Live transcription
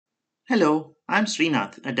Hello, I'm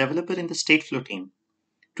Srinath, a developer in the Stateflow team.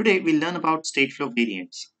 Today we'll learn about Stateflow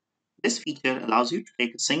variants. This feature allows you to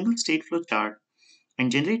take a single Stateflow chart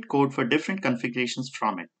and generate code for different configurations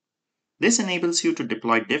from it. This enables you to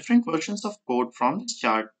deploy different versions of code from this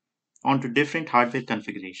chart onto different hardware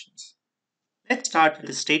configurations. Let's start with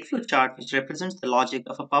the Stateflow chart, which represents the logic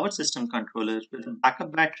of a power system controller with a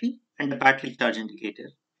backup battery and a battery charge indicator.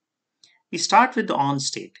 We start with the on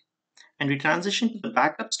state, and we transition to the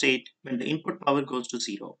backup state when the input power goes to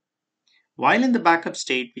 0. While in the backup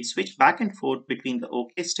state, we switch back and forth between the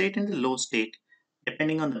OK state and the low state,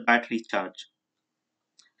 depending on the battery charge.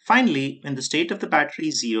 Finally, when the state of the battery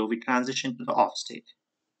is 0, we transition to the off state.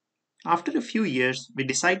 After a few years, we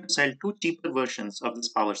decide to sell two cheaper versions of this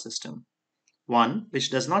power system. One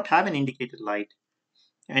which does not have an indicator light,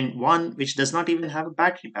 and one which does not even have a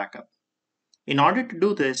battery backup. In order to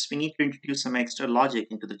do this, we need to introduce some extra logic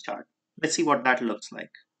into the chart. Let's see what that looks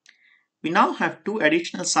like. We now have two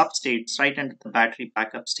additional substates right under the battery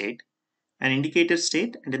backup state, an indicator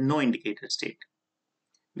state and a no indicator state.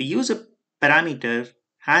 We use a parameter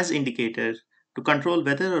has indicator to control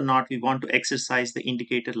whether or not we want to exercise the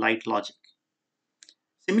indicator light logic.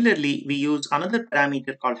 Similarly, we use another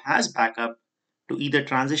parameter called has backup to either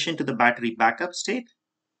transition to the battery backup state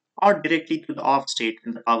or directly to the off state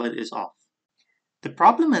when the power is off. The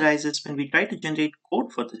problem arises when we try to generate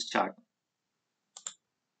code for this chart.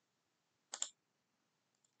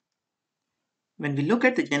 When we look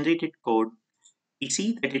at the generated code, we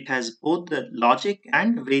see that it has both the logic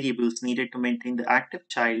and the variables needed to maintain the active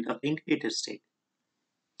child of the indicator state.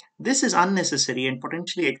 This is unnecessary and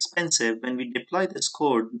potentially expensive when we deploy this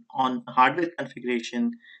code on a hardware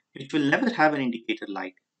configuration which will never have an indicator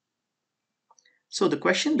light. So the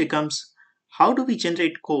question becomes, how do we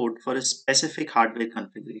generate code for a specific hardware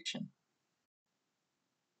configuration?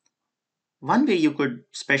 One way you could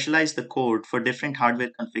specialize the code for different hardware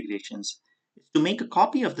configurations is to make a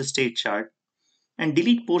copy of the state chart and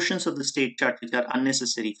delete portions of the state chart which are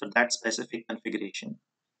unnecessary for that specific configuration.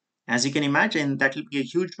 As you can imagine, that will be a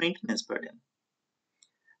huge maintenance burden.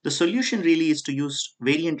 The solution really is to use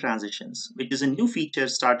variant transitions, which is a new feature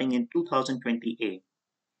starting in 2020A.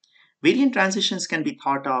 Variant transitions can be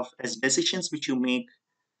thought of as decisions which you make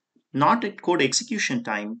not at code execution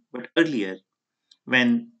time, but earlier,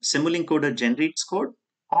 when Simulink coder generates code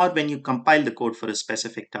or when you compile the code for a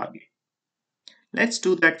specific target. Let's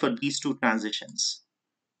do that for these two transitions.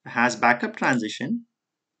 The has backup transition,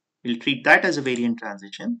 we'll treat that as a variant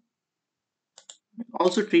transition. We'll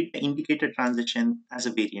also treat the indicator transition as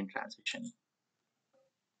a variant transition.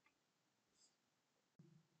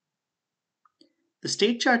 The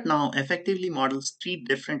state chart now effectively models three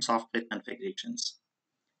different software configurations.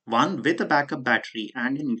 One with a backup battery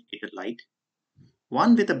and an indicator light,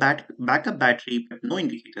 one with a backup battery but no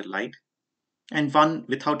indicator light, and one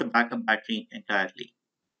without a backup battery entirely.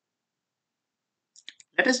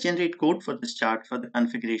 Let us generate code for this chart for the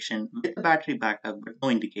configuration with a battery backup but no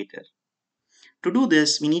indicator. To do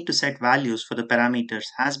this, we need to set values for the parameters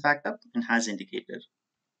has backup and has indicator.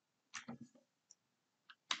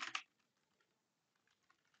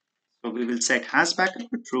 So we will set has backup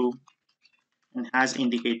to true and has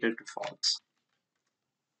indicator to false.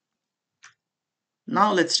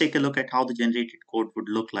 Now let's take a look at how the generated code would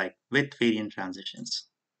look like with variant transitions.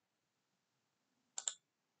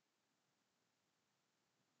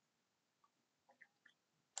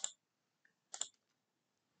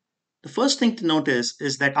 The first thing to notice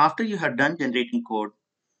is that after you have done generating code,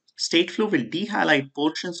 Stateflow will de-highlight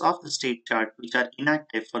portions of the state chart which are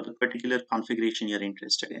inactive for the particular configuration you're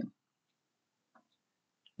interested in.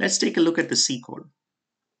 Let's take a look at the C code.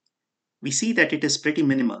 We see that it is pretty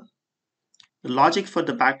minimal. The logic for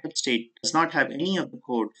the backup state does not have any of the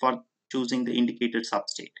code for choosing the indicator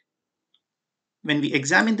substate. When we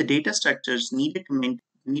examine the data structures needed to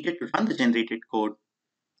run the generated code,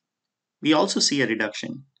 we also see a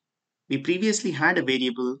reduction. We previously had a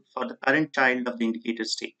variable for the current child of the indicator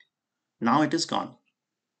state. Now it is gone.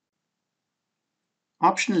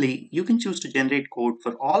 Optionally, you can choose to generate code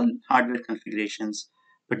for all hardware configurations,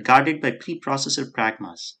 but guarded by preprocessor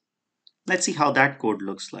pragmas. Let's see how that code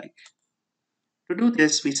looks like. To do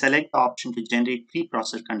this, we select the option to generate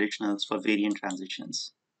preprocessor conditionals for variant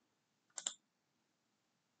transitions.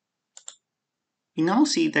 We now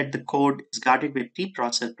see that the code is guarded by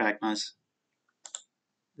preprocessor pragmas.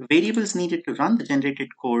 The variables needed to run the generated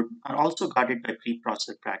code are also guarded by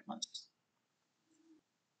preprocessor pragmas.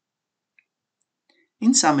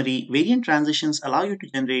 In summary, variant transitions allow you to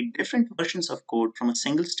generate different versions of code from a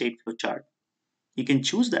single stateflow chart. You can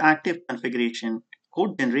choose the active configuration,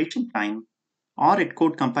 code generation time, or at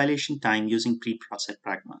code compilation time using preprocessor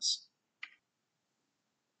pragmas.